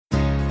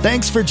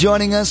Thanks for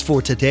joining us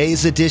for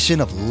today's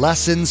edition of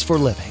Lessons for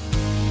Living.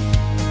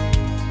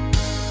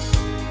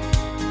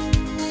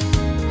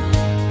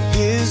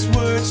 His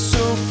word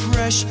so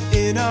fresh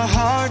in our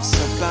hearts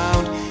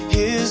abound.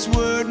 His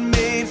word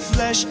made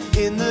flesh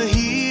in the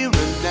here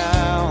and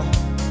now.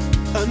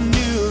 A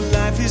new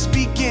life is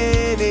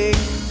beginning.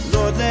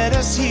 Lord, let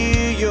us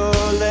hear your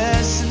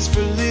lessons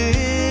for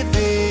living.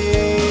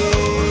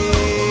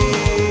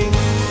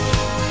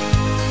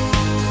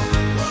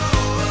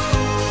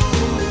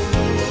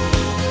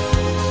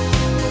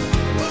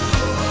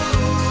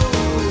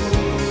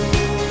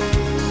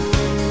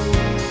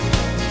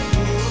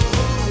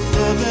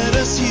 Lord, let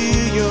us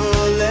hear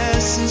your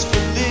lessons for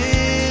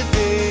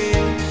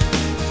living.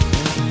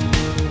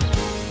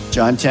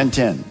 John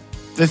 10:10.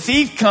 The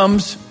thief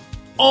comes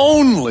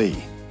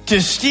only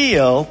to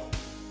steal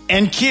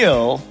and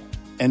kill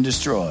and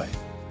destroy.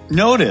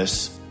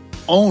 Notice,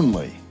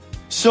 only.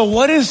 So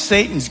what is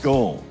Satan's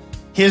goal?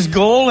 His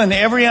goal in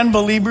every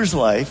unbeliever's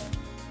life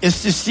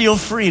is to steal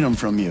freedom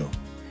from you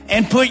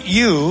and put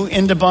you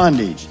into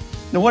bondage.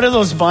 Now, what do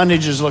those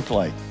bondages look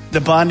like? The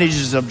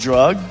bondages of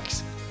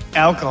drugs,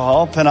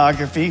 alcohol,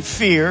 pornography,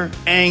 fear,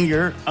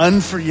 anger,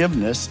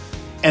 unforgiveness,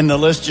 and the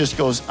list just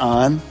goes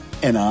on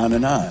and on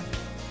and on.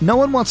 No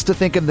one wants to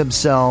think of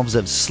themselves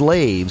as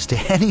slaves to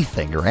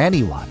anything or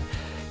anyone.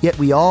 Yet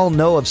we all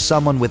know of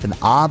someone with an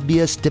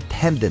obvious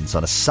dependence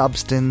on a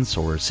substance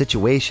or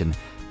situation.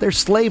 Their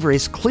slavery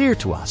is clear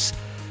to us.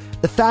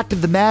 The fact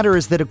of the matter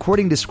is that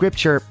according to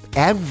Scripture,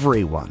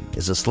 everyone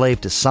is a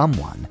slave to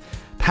someone.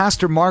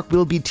 Pastor Mark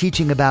will be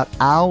teaching about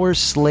our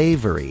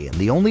slavery and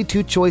the only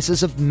two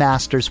choices of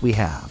masters we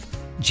have,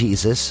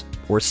 Jesus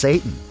or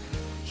Satan.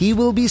 He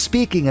will be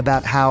speaking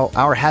about how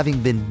our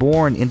having been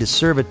born into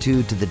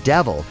servitude to the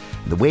devil,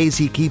 the ways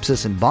he keeps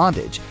us in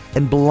bondage,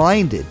 and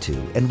blinded to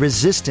and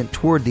resistant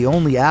toward the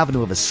only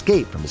avenue of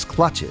escape from his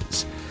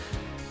clutches.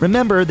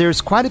 Remember,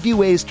 there's quite a few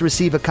ways to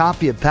receive a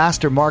copy of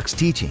Pastor Mark's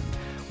teaching.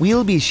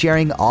 We'll be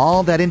sharing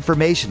all that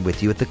information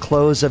with you at the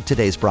close of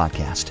today's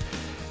broadcast.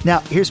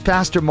 Now, here's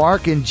Pastor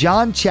Mark in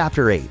John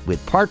chapter 8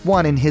 with part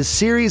 1 in his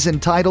series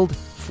entitled,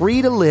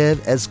 Free to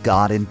Live as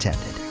God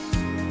Intended.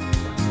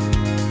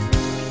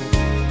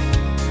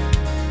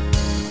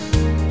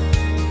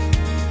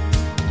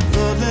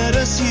 Let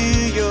us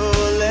hear your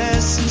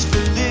lessons for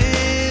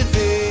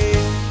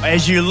living.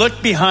 As you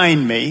look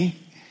behind me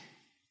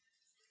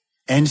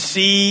and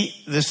see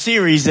the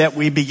series that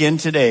we begin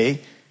today,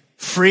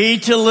 Free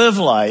to Live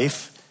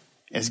Life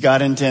as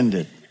God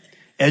Intended.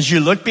 As you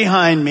look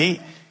behind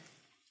me,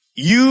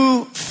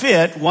 you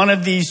fit one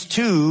of these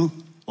two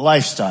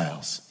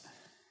lifestyles.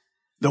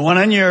 The one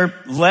on your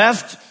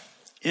left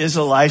is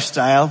a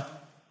lifestyle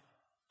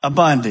of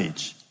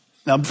bondage.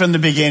 Now, from the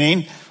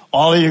beginning,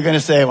 all of you are going to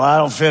say, well, I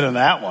don't fit in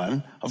that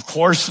one. Of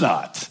course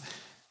not.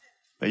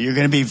 But you're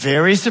going to be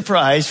very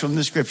surprised from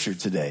the Scripture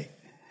today.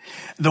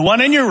 The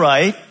one on your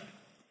right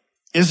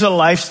is a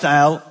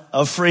lifestyle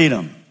of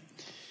freedom.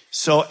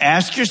 So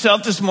ask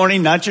yourself this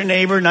morning, not your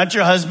neighbor, not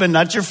your husband,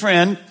 not your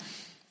friend,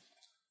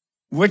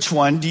 which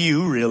one do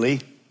you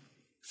really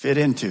fit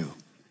into?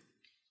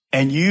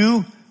 And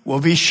you will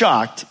be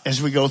shocked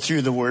as we go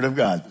through the Word of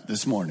God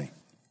this morning.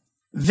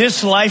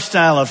 This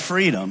lifestyle of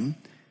freedom,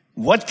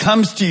 what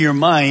comes to your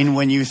mind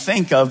when you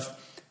think of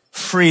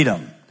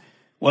freedom?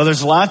 Well,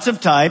 there's lots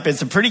of type.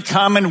 It's a pretty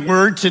common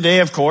word today,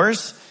 of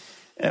course.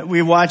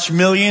 We watch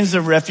millions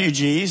of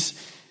refugees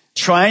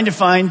trying to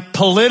find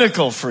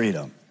political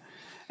freedom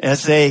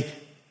as they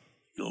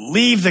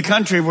leave the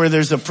country where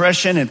there's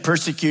oppression and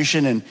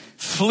persecution and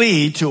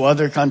flee to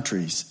other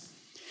countries.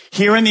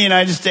 Here in the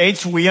United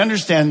States, we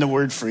understand the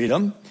word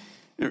freedom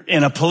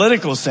in a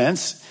political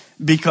sense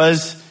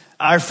because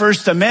our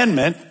First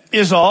Amendment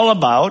is all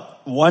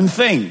about one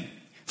thing,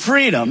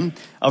 freedom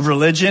of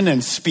religion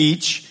and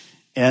speech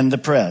and the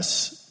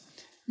press.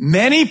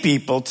 Many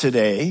people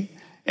today,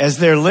 as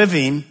they're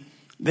living,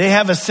 they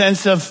have a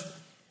sense of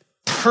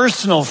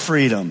personal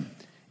freedom.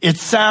 It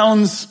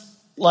sounds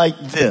like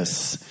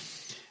this.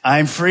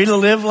 I'm free to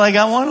live like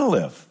I want to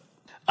live.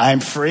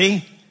 I'm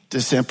free to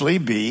simply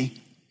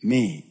be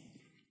me.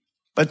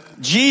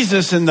 But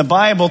Jesus and the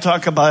Bible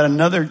talk about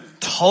another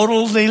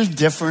totally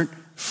different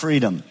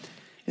freedom.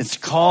 It's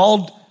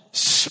called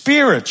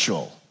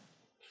spiritual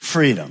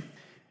freedom.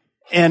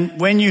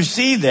 And when you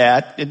see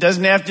that, it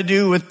doesn't have to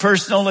do with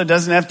personal, it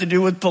doesn't have to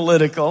do with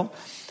political.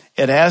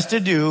 It has to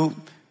do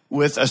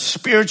with a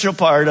spiritual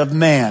part of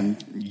man.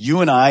 You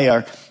and I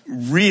are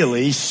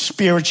really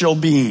spiritual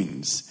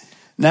beings.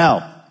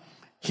 Now,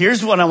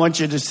 here's what I want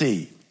you to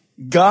see.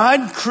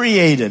 God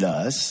created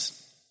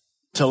us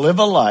to live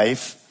a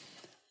life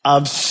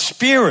of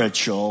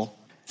spiritual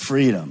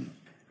freedom.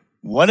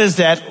 What does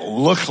that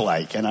look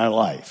like in our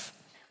life?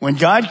 When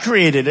God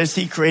created us,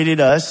 He created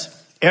us,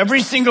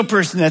 every single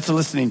person that's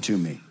listening to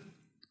me,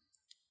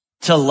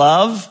 to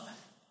love,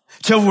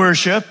 to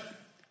worship,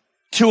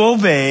 to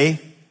obey,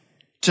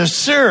 to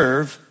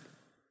serve,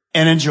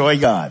 and enjoy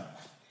God.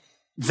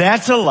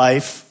 That's a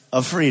life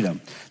of freedom.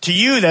 To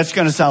you, that's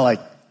going to sound like,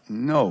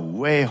 no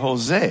way,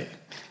 Jose.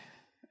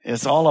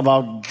 It's all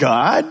about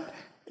God.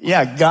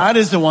 Yeah, God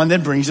is the one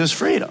that brings us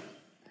freedom.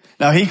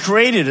 Now, he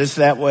created us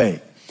that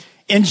way.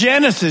 In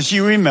Genesis,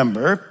 you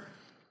remember,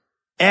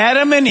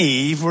 Adam and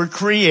Eve were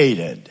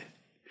created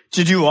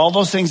to do all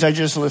those things I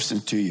just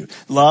listed to you.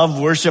 Love,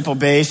 worship,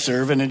 obey,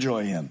 serve, and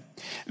enjoy him.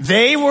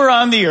 They were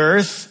on the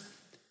earth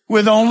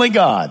with only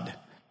God.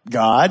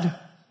 God,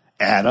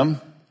 Adam,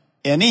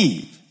 and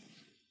Eve.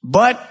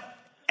 But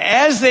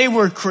as they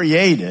were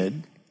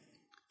created,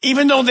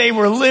 even though they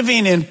were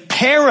living in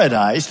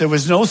paradise, there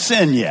was no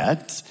sin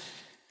yet,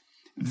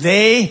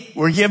 they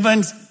were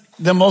given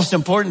the most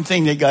important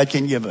thing that God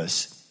can give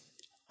us,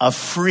 a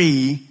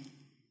free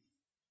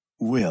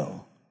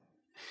will.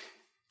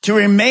 To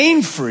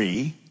remain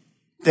free,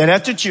 they'd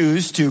have to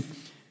choose to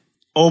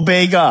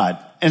obey God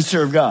and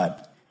serve God.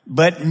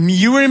 But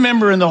you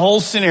remember in the whole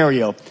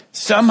scenario,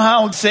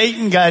 somehow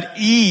Satan got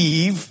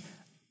Eve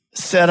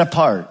set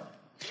apart.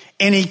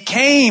 And he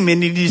came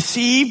and he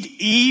deceived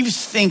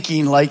Eve's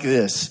thinking like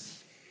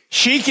this.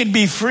 She could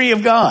be free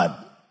of God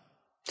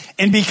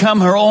and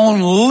become her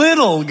own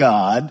little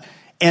God,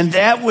 and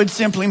that would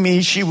simply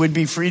mean she would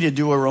be free to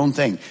do her own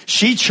thing.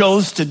 She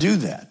chose to do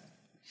that.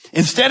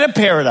 Instead of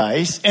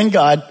paradise and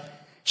God,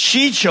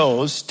 she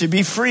chose to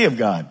be free of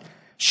God.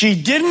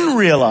 She didn't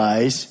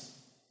realize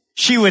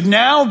she would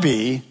now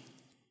be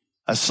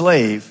a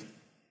slave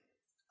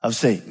of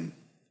Satan.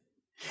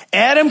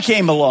 Adam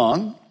came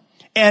along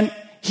and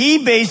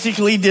he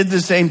basically did the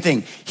same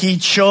thing. He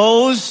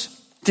chose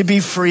to be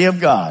free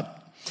of God.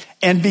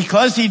 And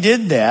because he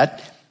did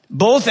that,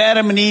 both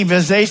Adam and Eve,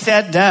 as they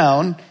sat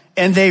down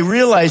and they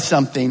realized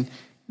something,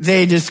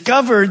 they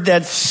discovered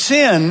that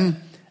sin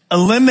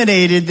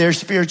eliminated their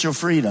spiritual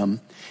freedom,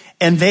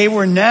 and they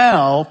were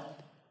now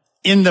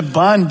in the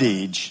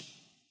bondage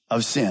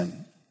of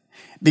sin.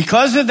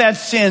 Because of that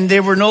sin,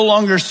 they were no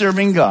longer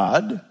serving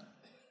God,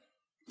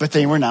 but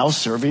they were now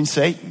serving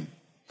Satan.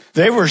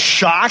 They were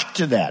shocked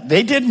to that.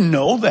 They didn't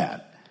know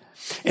that.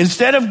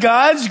 Instead of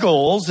God's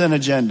goals and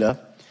agenda,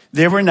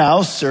 they were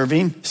now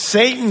serving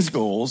Satan's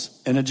goals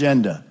and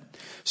agenda.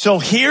 So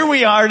here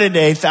we are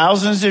today,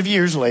 thousands of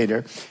years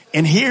later,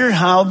 and hear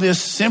how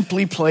this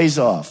simply plays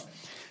off.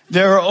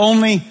 There are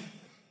only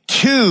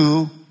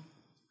two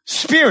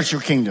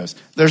spiritual kingdoms.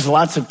 There's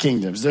lots of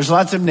kingdoms. There's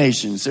lots of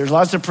nations. There's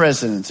lots of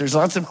presidents. There's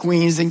lots of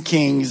queens and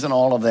kings and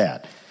all of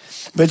that.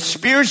 But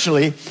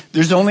spiritually,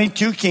 there's only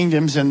two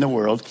kingdoms in the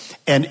world,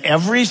 and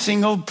every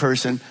single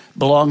person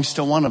belongs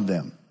to one of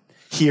them.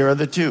 Here are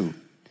the two.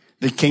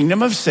 The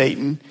kingdom of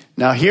Satan.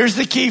 Now here's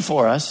the key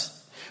for us.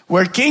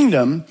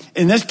 In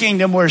this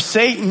kingdom where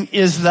Satan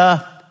is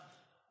the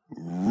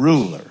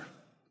ruler.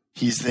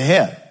 He's the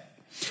head.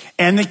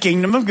 And the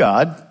kingdom of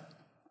God,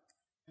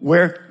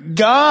 where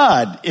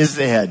God is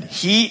the head.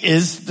 He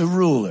is the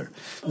ruler.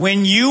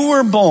 When you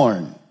were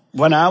born,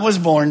 when I was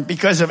born,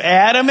 because of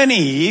Adam and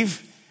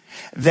Eve,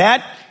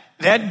 that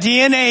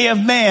DNA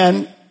of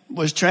man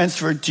was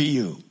transferred to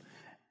you.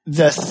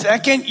 The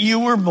second you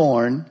were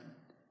born,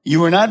 you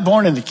were not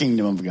born in the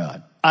kingdom of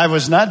God. I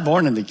was not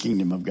born in the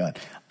kingdom of God.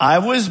 I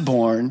was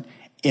born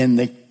in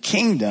the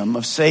kingdom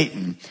of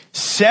Satan,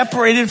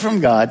 separated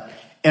from God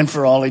and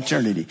for all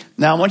eternity.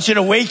 Now I want you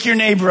to wake your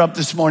neighbor up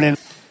this morning.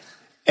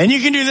 And you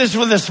can do this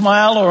with a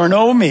smile or an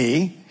oh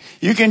me.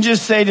 You can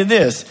just say to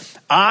this,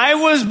 I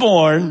was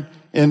born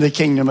in the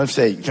kingdom of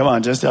Satan. Come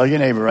on, just tell your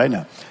neighbor right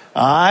now.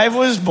 I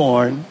was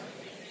born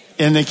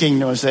in the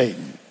kingdom of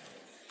Satan.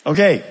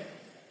 Okay.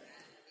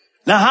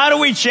 Now how do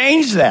we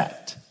change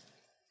that?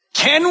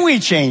 Can we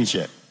change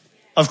it?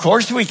 Of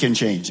course we can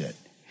change it.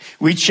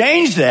 We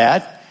change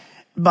that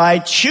by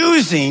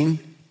choosing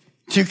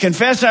to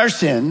confess our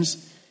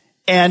sins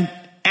and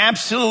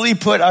absolutely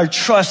put our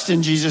trust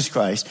in Jesus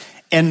Christ.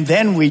 And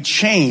then we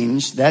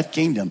change that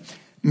kingdom.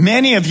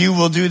 Many of you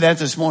will do that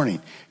this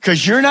morning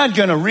because you're not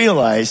going to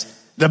realize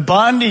the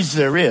bondage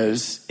there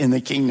is in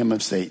the kingdom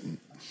of Satan.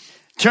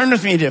 Turn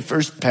with me to the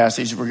first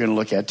passage we're going to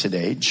look at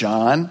today,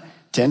 John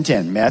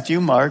 10:10.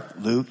 Matthew, Mark,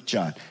 Luke,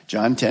 John.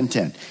 John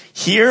 10:10.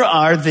 Here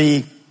are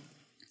the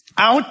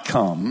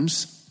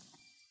outcomes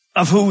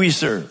of who we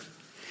serve.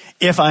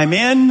 If I'm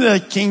in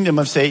the kingdom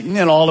of Satan,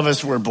 and all of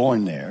us were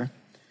born there,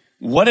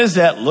 what does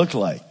that look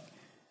like?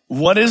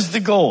 What is the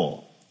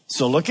goal?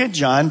 So look at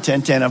John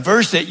 10:10, a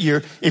verse that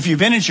if you've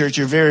been in church,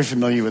 you're very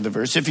familiar with the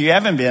verse. If you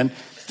haven't been,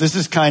 this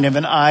is kind of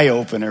an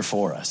eye-opener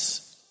for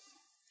us.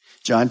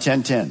 John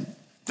 10:10.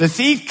 The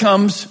thief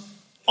comes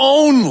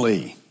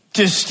only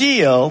to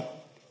steal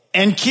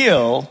and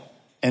kill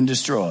and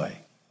destroy.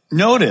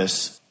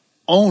 Notice,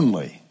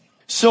 only.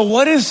 So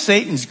what is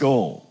Satan's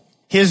goal?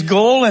 His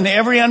goal in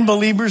every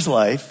unbeliever's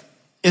life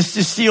is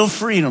to steal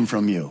freedom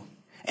from you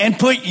and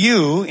put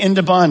you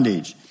into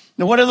bondage.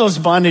 Now, what do those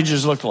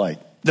bondages look like?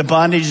 The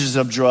bondages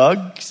of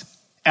drugs,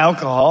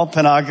 alcohol,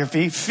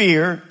 pornography,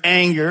 fear,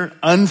 anger,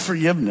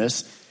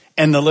 unforgiveness,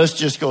 and the list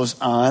just goes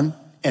on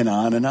and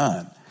on and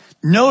on.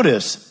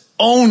 Notice,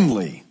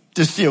 only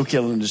to steal,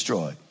 kill, and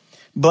destroy.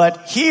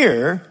 But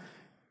here,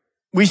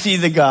 we see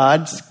that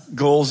God's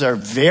goals are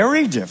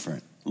very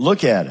different.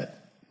 Look at it.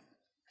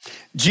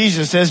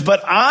 Jesus says,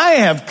 but I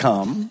have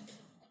come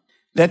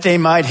that they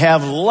might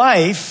have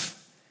life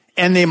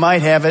and they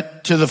might have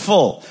it to the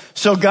full.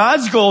 So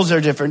God's goals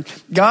are different.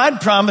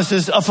 God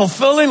promises a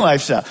fulfilling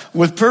lifestyle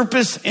with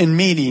purpose and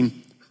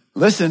meaning.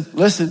 Listen,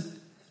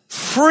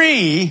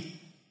 free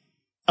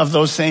of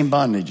those same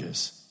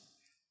bondages.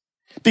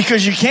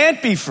 Because you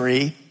can't be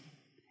free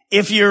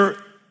if you're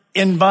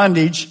in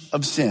bondage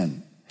of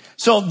sin.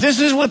 So this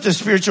is what the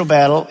spiritual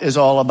battle is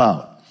all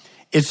about.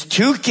 It's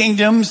two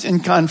kingdoms in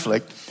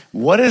conflict.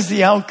 What is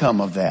the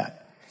outcome of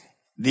that?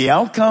 The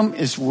outcome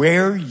is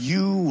where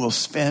you will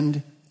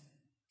spend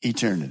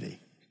eternity.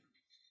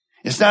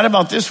 It's not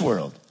about this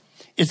world.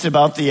 It's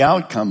about the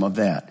outcome of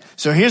that.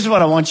 So here's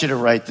what I want you to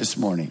write this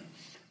morning.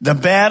 The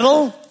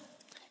battle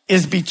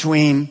is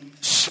between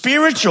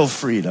spiritual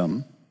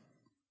freedom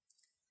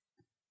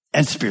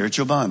and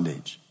spiritual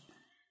bondage.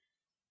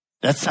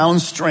 That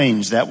sounds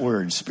strange, that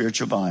word,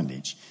 spiritual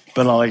bondage,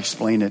 but I'll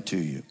explain it to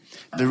you.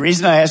 The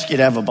reason I ask you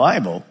to have a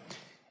Bible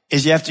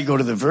is you have to go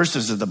to the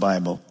verses of the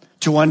Bible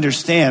to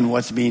understand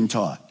what's being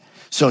taught.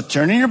 So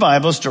turn in your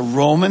Bibles to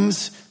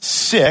Romans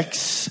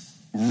 6,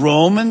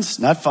 Romans,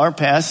 not far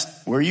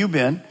past where you've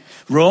been,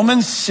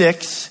 Romans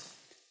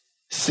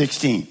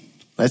 6:16.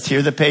 Let's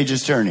hear the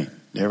pages turning.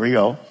 There we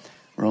go.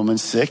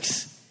 Romans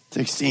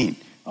 6:16.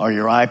 Or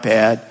your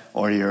iPad,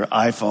 or your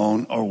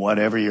iPhone, or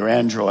whatever, your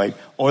Android,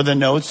 or the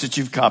notes that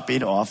you've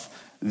copied off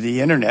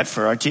the internet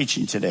for our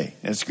teaching today.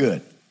 That's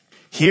good.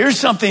 Here's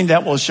something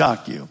that will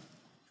shock you.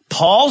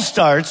 Paul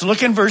starts,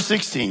 look in verse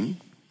 16.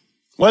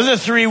 What are the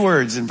three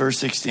words in verse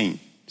 16?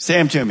 Say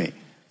them to me.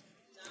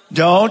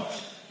 Don't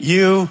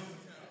you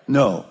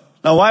know?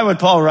 Now, why would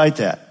Paul write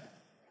that?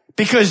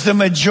 Because the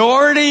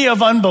majority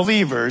of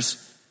unbelievers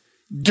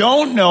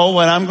don't know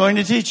what I'm going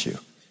to teach you.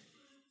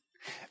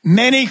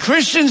 Many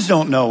Christians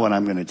don't know what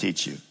I'm going to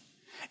teach you.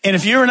 And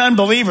if you're an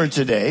unbeliever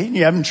today, and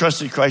you haven't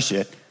trusted Christ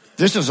yet,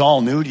 this is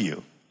all new to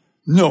you.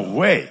 No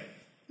way.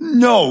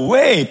 No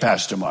way,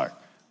 Pastor Mark.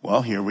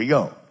 Well, here we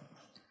go.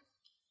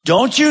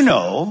 Don't you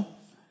know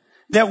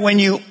that when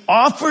you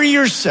offer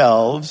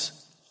yourselves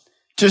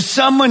to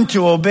someone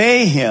to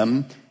obey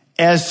him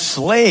as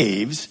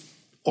slaves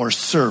or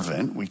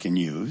servant, we can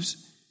use,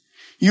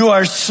 you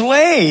are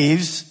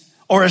slaves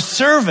or a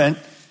servant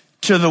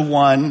to the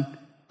one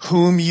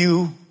whom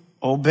you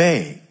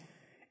obey.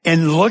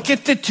 And look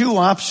at the two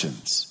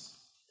options.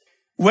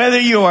 Whether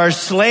you are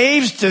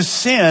slaves to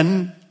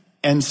sin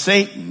and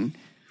Satan,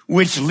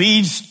 which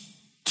leads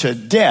to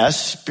death,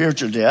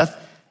 spiritual death,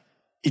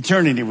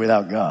 eternity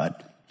without God,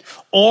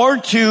 or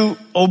to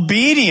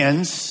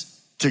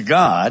obedience to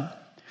God,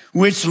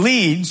 which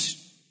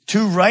leads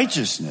to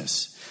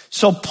righteousness.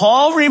 So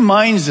Paul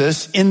reminds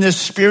us in this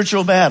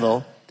spiritual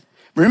battle,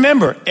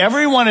 remember,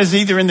 everyone is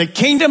either in the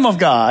kingdom of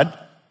God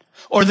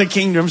or the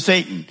kingdom of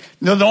Satan.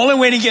 No, the only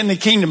way to get in the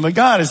kingdom of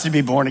God is to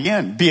be born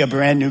again, be a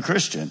brand new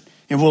Christian.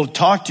 And we'll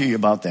talk to you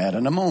about that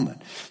in a moment.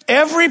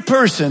 Every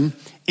person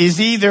is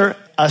either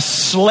a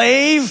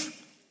slave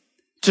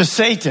to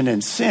Satan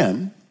and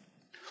sin,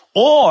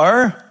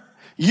 or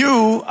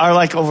you are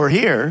like over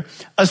here,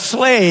 a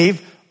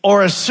slave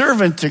or a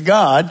servant to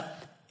God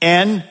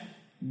and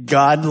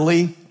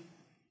godly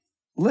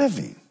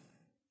living.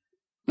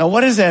 Now,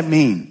 what does that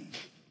mean?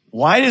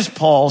 Why does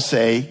Paul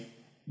say,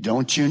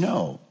 don't you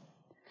know?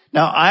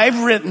 Now,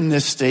 I've written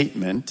this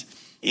statement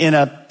in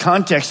a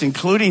context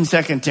including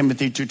 2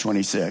 Timothy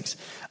 2:26.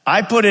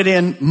 I put it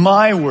in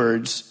my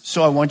words,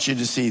 so I want you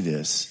to see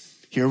this.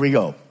 Here we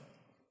go.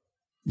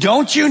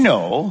 Don't you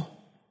know,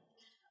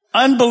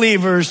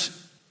 unbelievers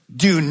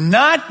do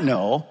not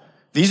know,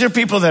 these are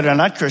people that are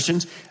not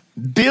Christians,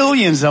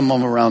 billions of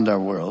them around our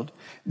world,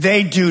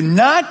 they do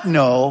not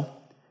know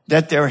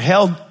that they're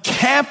held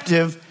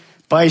captive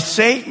by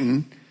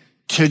Satan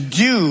to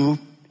do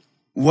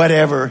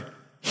whatever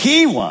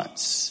he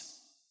wants.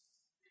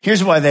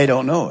 Here's why they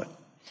don't know it.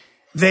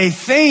 They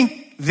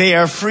think they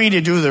are free to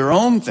do their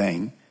own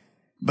thing,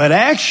 but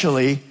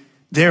actually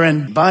they're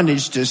in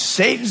bondage to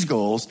Satan's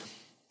goals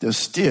to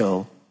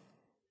steal,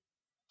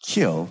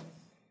 kill,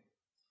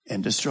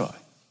 and destroy.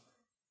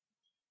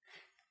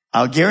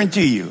 I'll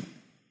guarantee you,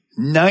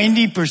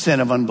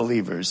 90% of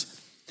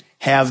unbelievers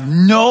have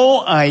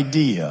no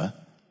idea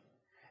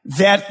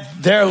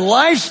that their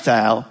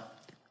lifestyle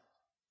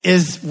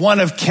is one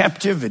of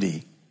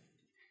captivity.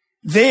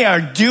 They are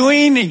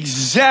doing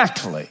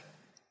exactly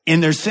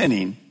in their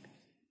sinning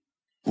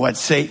what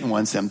Satan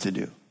wants them to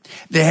do.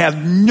 They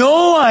have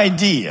no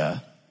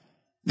idea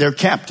they're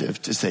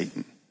captive to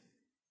Satan.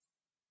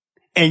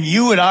 And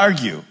you would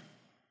argue,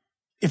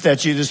 if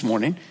that's you this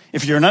morning,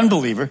 if you're an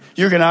unbeliever,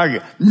 you're going to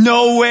argue,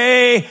 no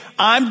way,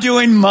 I'm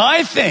doing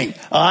my thing.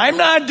 I'm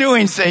not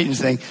doing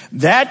Satan's thing.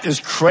 That is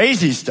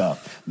crazy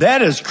stuff.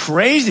 That is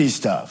crazy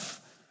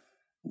stuff.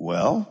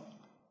 Well,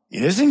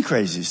 it isn't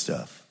crazy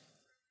stuff.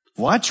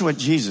 Watch what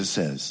Jesus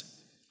says.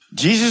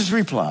 Jesus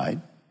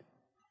replied,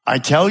 I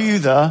tell you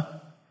the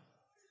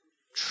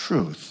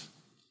truth.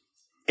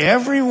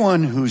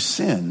 Everyone who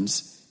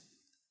sins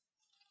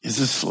is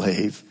a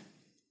slave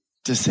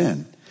to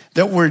sin.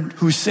 That word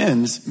who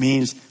sins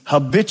means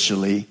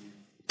habitually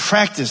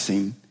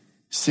practicing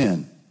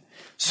sin.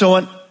 So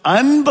an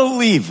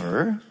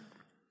unbeliever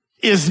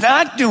is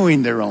not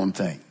doing their own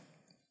thing.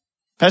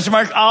 Pastor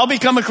Mark, I'll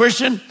become a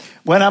Christian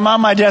when I'm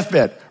on my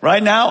deathbed.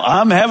 Right now,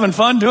 I'm having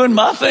fun doing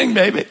my thing,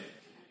 baby.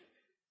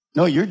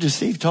 No, you're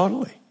deceived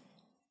totally.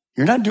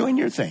 You're not doing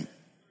your thing.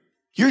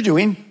 You're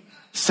doing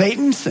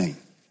Satan's thing.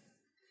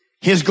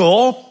 His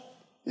goal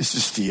is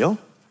to steal,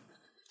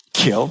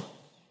 kill,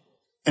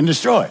 and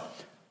destroy.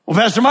 Well,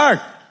 Pastor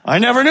Mark, I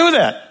never knew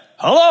that.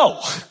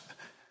 Hello.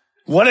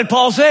 What did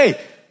Paul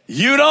say?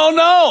 You don't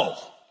know.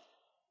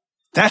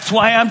 That's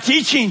why I'm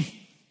teaching.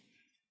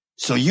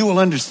 So you will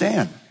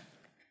understand.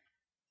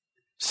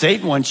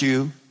 Satan wants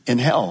you in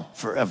hell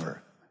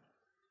forever.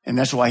 And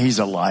that's why he's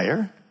a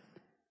liar.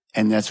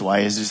 And that's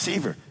why he's a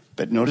deceiver.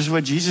 But notice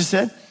what Jesus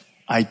said.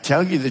 I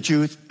tell you the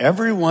truth.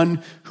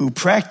 Everyone who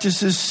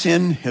practices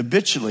sin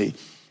habitually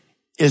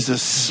is a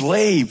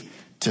slave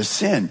to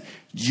sin.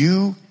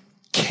 You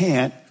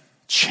can't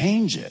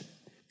change it.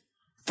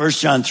 1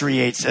 John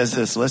 3:8 says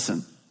this,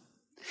 listen.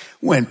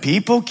 When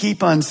people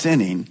keep on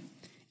sinning,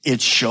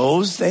 it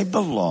shows they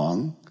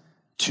belong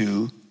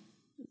to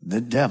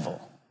the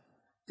devil.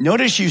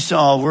 Notice you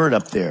saw a word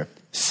up there.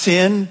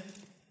 Sin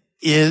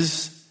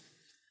is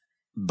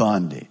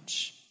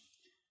bondage.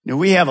 Now,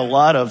 we have a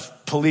lot of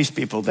police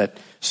people that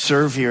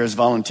serve here as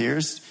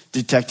volunteers,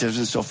 detectives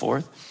and so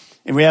forth.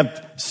 And we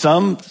have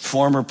some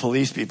former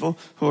police people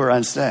who are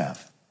on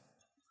staff.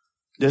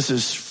 This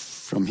is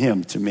from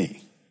him to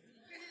me.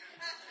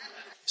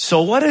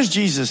 So what is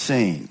Jesus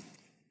saying?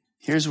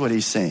 Here's what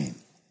he's saying.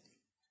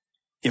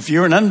 If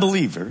you're an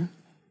unbeliever,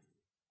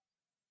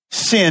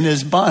 sin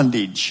is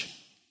bondage.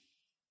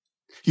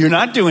 You're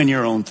not doing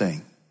your own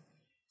thing.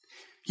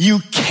 You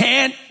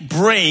can't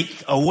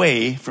break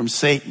away from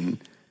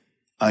Satan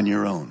on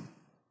your own.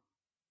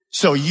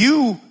 So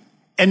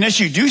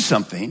unless you do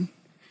something,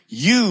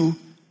 you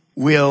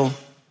will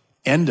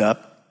end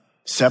up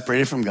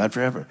separated from God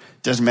forever.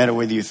 Doesn't matter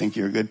whether you think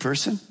you're a good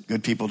person.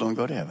 Good people don't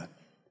go to heaven.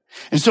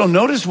 And so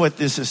notice what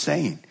this is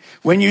saying.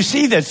 When you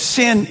see that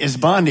sin is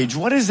bondage,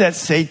 what does that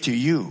say to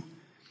you?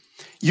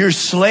 You're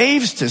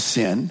slaves to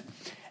sin,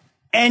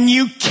 and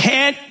you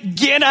can't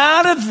get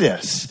out of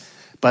this.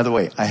 By the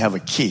way, I have a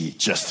key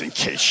just in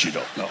case you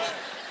don't know.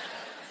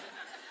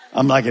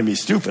 I'm not going to be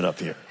stupid up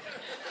here.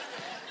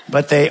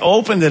 But they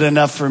opened it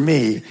enough for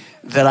me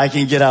that I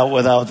can get out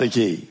without the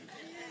key.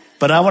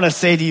 But I want to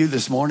say to you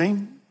this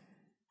morning,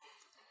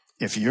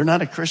 if you're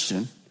not a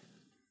Christian,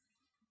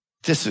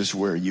 this is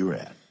where you're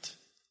at.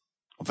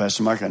 Well,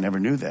 Pastor Mark, I never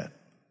knew that.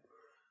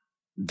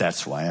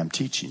 That's why I'm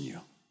teaching you.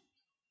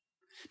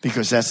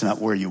 Because that's not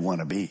where you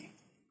want to be.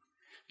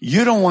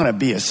 You don't want to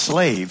be a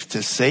slave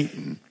to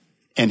Satan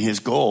and his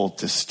goal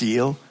to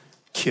steal,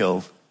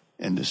 kill,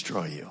 and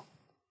destroy you.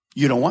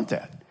 You don't want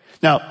that.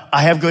 Now,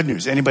 I have good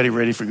news. Anybody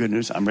ready for good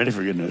news? I'm ready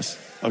for good news.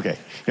 Okay,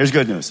 here's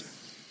good news.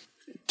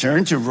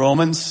 Turn to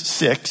Romans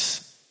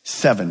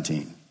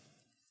 6:17.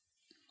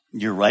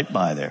 You're right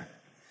by there.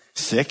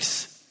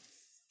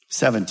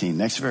 6:17,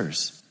 next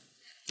verse.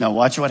 Now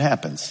watch what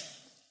happens.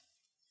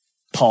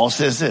 Paul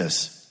says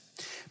this,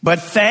 but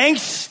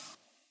thanks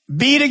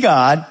be to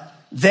God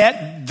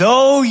that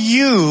though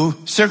you,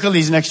 circle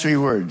these next three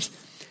words,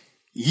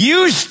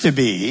 used to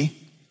be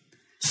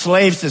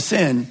slaves to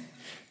sin,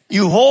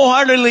 you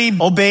wholeheartedly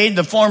obeyed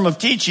the form of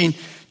teaching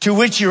to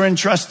which you're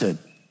entrusted.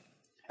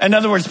 In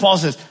other words, Paul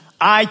says,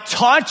 I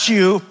taught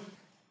you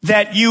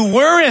that you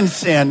were in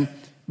sin,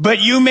 but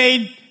you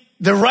made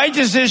the right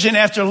decision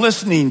after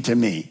listening to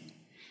me.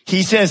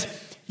 He says,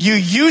 you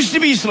used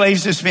to be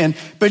slaves to sin,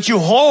 but you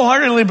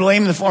wholeheartedly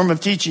blame the form of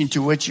teaching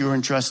to which you were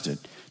entrusted.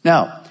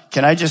 Now,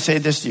 can I just say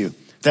this to you?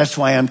 That's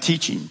why I'm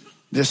teaching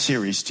this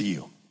series to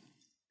you.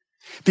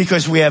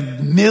 Because we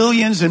have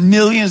millions and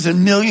millions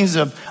and millions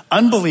of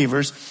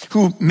unbelievers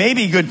who may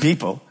be good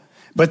people,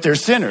 but they're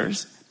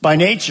sinners by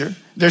nature.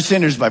 They're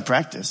sinners by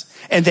practice.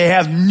 And they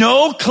have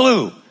no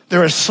clue.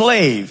 They're a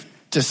slave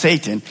to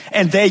Satan.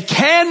 And they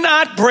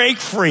cannot break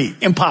free.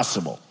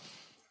 Impossible.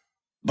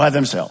 By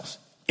themselves.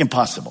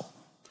 Impossible.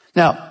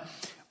 Now,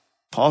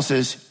 Paul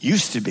says,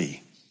 used to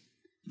be.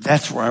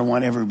 That's where I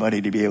want everybody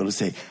to be able to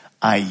say,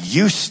 I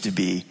used to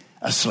be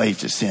a slave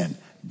to sin,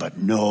 but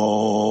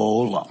no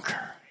longer.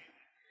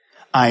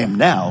 I am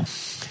now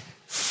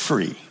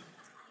free.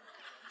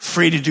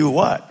 Free to do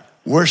what?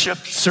 Worship,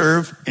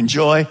 serve,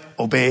 enjoy,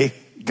 obey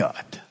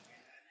God.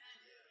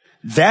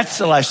 That's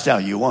the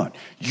lifestyle you want.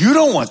 You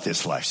don't want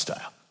this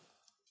lifestyle.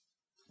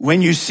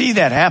 When you see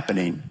that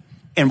happening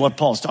and what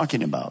Paul's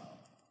talking about,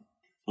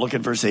 look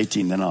at verse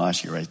 18, then I'll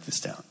ask you to write this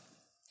down.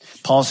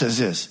 Paul says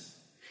this,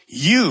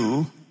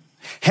 you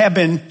have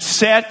been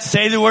set,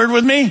 say the word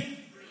with me,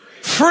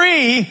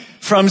 free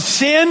from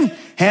sin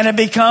and have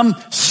become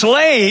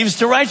slaves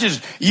to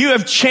righteousness. You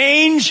have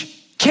changed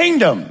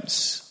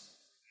kingdoms.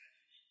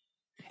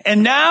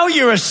 And now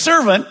you're a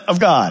servant of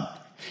God.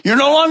 You're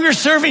no longer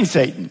serving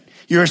Satan.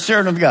 You're a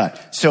servant of God.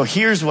 So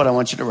here's what I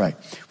want you to write.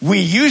 We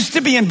used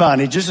to be in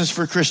bondage. This is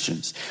for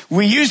Christians.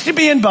 We used to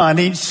be in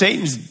bondage,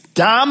 Satan's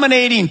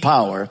dominating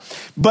power.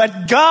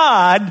 But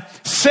God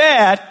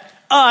set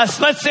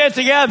us, let's say it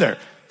together,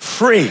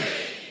 free.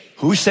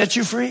 Who set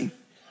you free?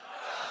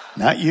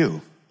 Not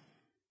you.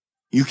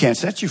 You can't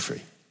set you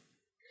free.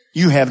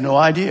 You have no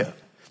idea.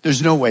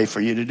 There's no way for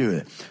you to do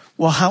it.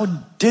 Well, how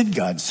did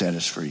God set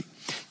us free?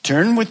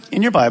 Turn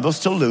in your Bibles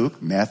to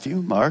Luke, Matthew,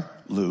 Mark,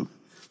 Luke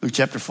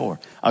chapter 4.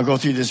 I'll go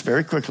through this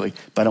very quickly,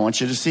 but I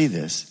want you to see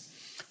this.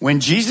 When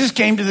Jesus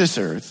came to this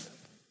earth,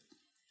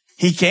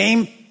 he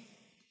came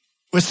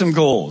with some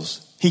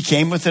goals. He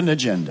came with an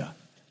agenda.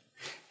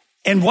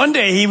 And one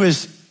day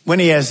when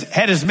he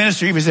had his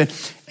ministry, he was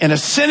in a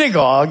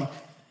synagogue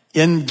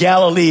in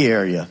Galilee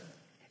area.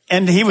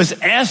 And he was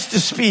asked to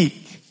speak.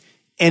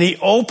 And he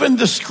opened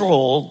the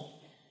scroll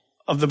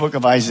of the book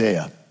of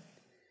Isaiah.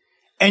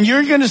 And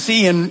you're going to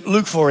see in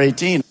Luke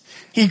 4:18,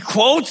 he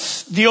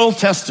quotes the Old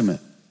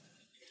Testament.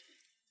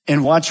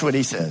 And watch what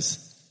he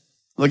says.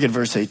 Look at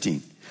verse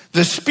 18.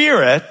 The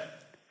Spirit,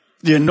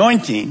 the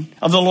anointing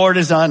of the Lord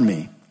is on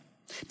me,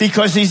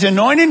 because he's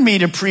anointed me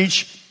to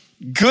preach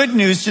good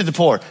news to the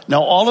poor.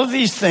 Now, all of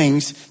these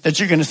things that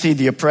you're going to see,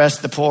 the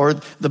oppressed, the poor,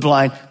 the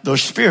blind,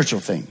 those spiritual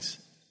things.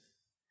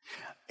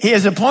 He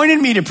has appointed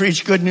me to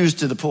preach good news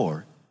to the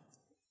poor.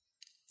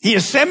 He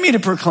has sent me to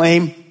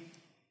proclaim,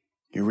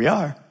 here we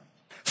are,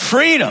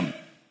 freedom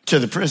to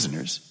the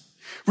prisoners,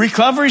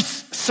 recovery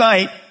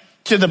sight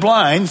to the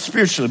blind,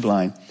 spiritually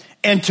blind,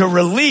 and to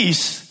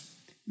release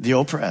the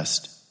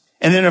oppressed.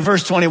 And then in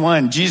verse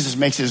 21, Jesus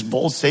makes his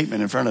bold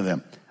statement in front of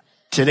them.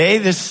 Today,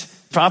 this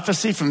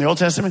prophecy from the Old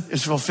Testament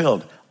is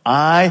fulfilled.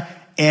 I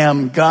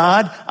am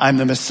God. I'm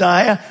the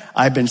Messiah.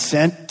 I've been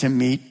sent to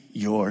meet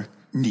your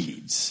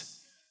needs.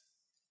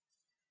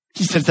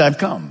 He says, I've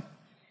come.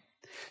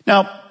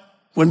 Now,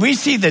 when we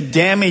see the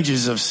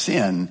damages of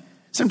sin,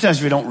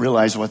 sometimes we don't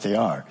realize what they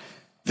are.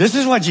 This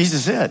is what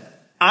Jesus said.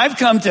 I've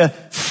come to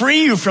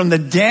free you from the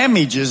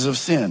damages of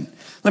sin.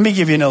 Let me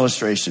give you an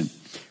illustration.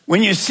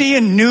 When you see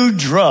a new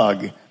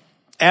drug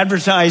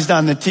advertised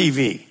on the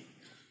TV,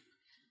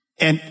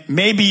 and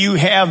maybe you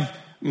have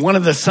one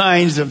of the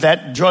signs of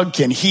that drug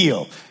can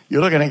heal,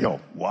 you're looking and go,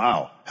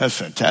 wow, that's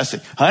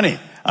fantastic. Honey,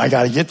 I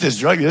got to get this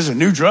drug. This is a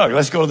new drug.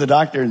 Let's go to the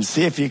doctor and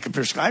see if he can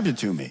prescribe it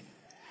to me.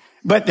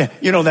 But,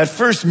 that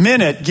first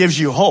minute gives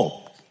you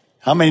hope.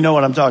 How many know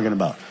what I'm talking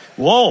about?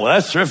 Whoa,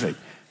 that's terrific.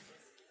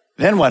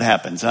 Then what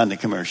happens on the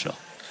commercial?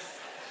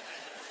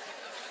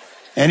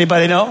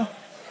 Anybody know?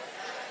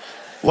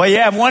 Well, you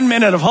have 1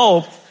 minute of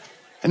hope,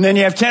 and then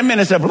you have 10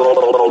 minutes of, I'm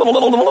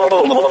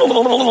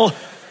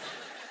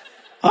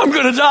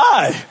going to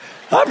die.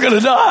 I'm going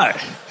to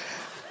die.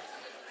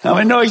 Now,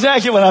 I know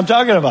exactly what I'm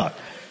talking about.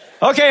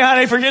 Okay,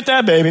 honey, forget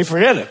that, baby.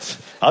 Forget it.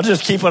 I'll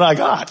just keep what I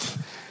got.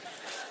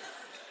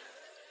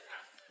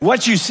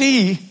 What you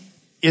see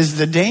is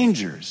the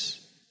dangers.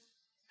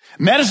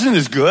 Medicine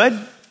is good,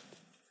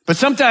 but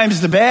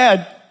sometimes the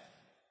bad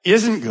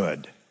isn't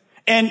good.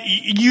 And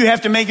you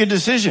have to make a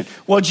decision.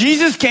 Well,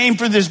 Jesus came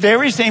for this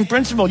very same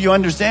principle, you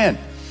understand.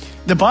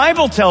 The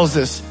Bible tells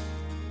us,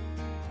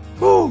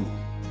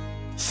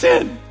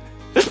 sin.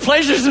 There's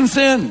pleasures in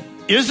sin.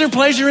 Is there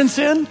pleasure in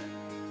sin?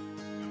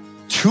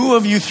 2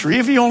 of you, 3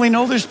 of you only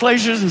know there's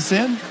pleasures in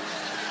sin?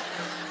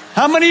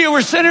 How many of you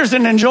were sinners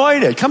and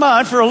enjoyed it? Come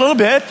on, for a little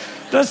bit.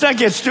 Let's not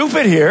get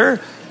stupid here.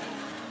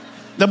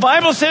 The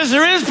Bible says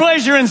there is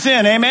pleasure in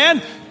sin,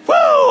 amen?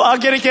 Woo, I'll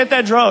get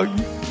that drug.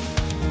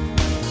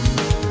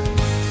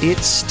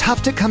 It's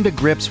tough to come to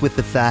grips with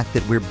the fact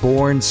that we're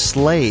born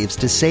slaves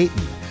to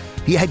Satan.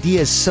 The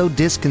idea is so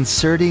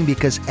disconcerting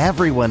because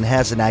everyone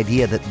has an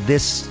idea that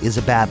this is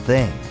a bad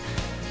thing.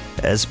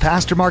 As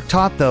Pastor Mark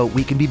taught, though,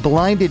 we can be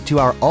blinded to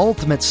our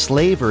ultimate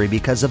slavery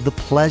because of the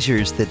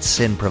pleasures that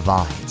sin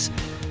provides.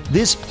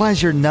 This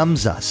pleasure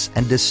numbs us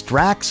and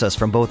distracts us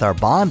from both our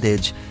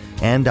bondage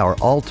and our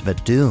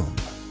ultimate doom.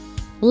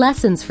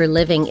 Lessons for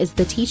Living is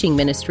the teaching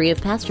ministry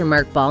of Pastor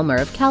Mark Balmer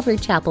of Calvary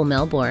Chapel,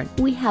 Melbourne.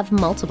 We have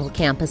multiple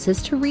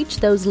campuses to reach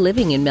those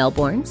living in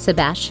Melbourne,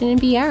 Sebastian,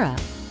 and Viera.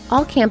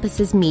 All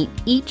campuses meet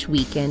each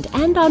weekend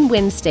and on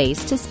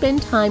Wednesdays to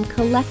spend time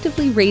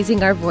collectively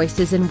raising our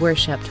voices in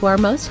worship to our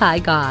Most High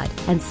God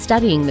and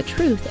studying the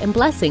truth and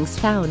blessings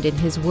found in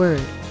His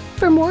Word.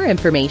 For more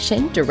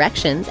information,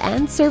 directions,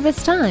 and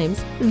service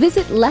times,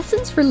 visit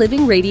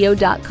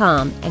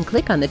lessonsforlivingradio.com and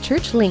click on the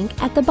church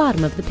link at the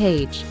bottom of the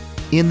page.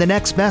 In the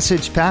next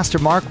message, Pastor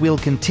Mark will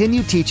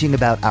continue teaching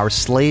about our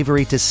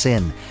slavery to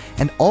sin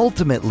and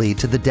ultimately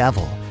to the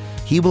devil.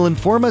 He will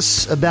inform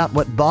us about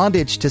what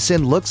bondage to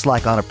sin looks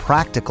like on a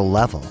practical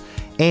level,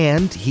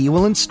 and he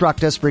will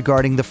instruct us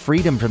regarding the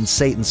freedom from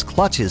Satan's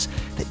clutches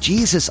that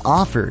Jesus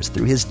offers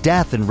through his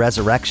death and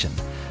resurrection,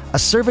 a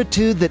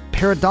servitude that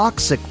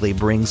paradoxically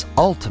brings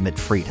ultimate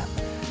freedom.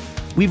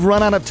 We've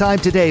run out of time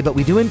today, but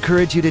we do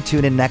encourage you to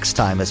tune in next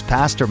time as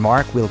Pastor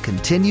Mark will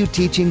continue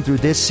teaching through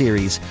this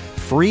series,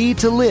 Free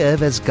to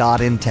Live as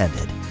God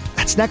Intended.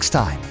 That's next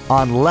time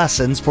on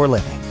Lessons for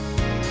Living.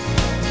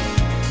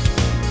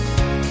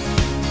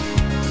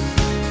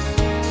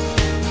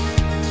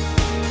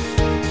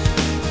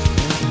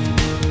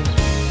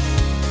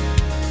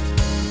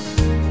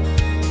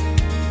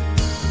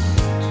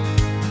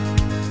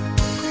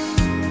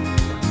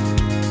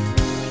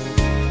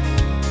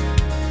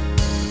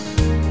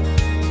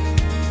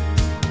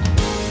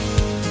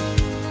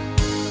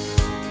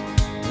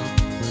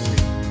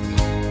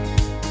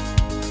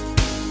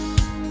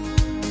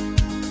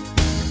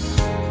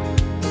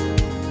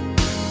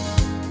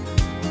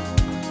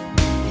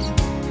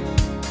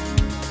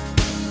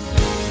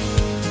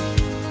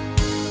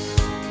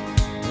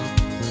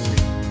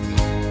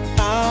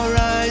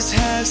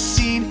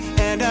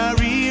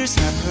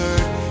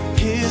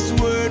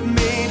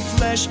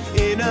 flesh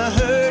in a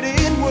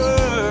hurting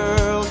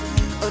world.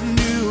 A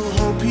new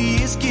hope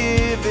he is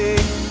giving.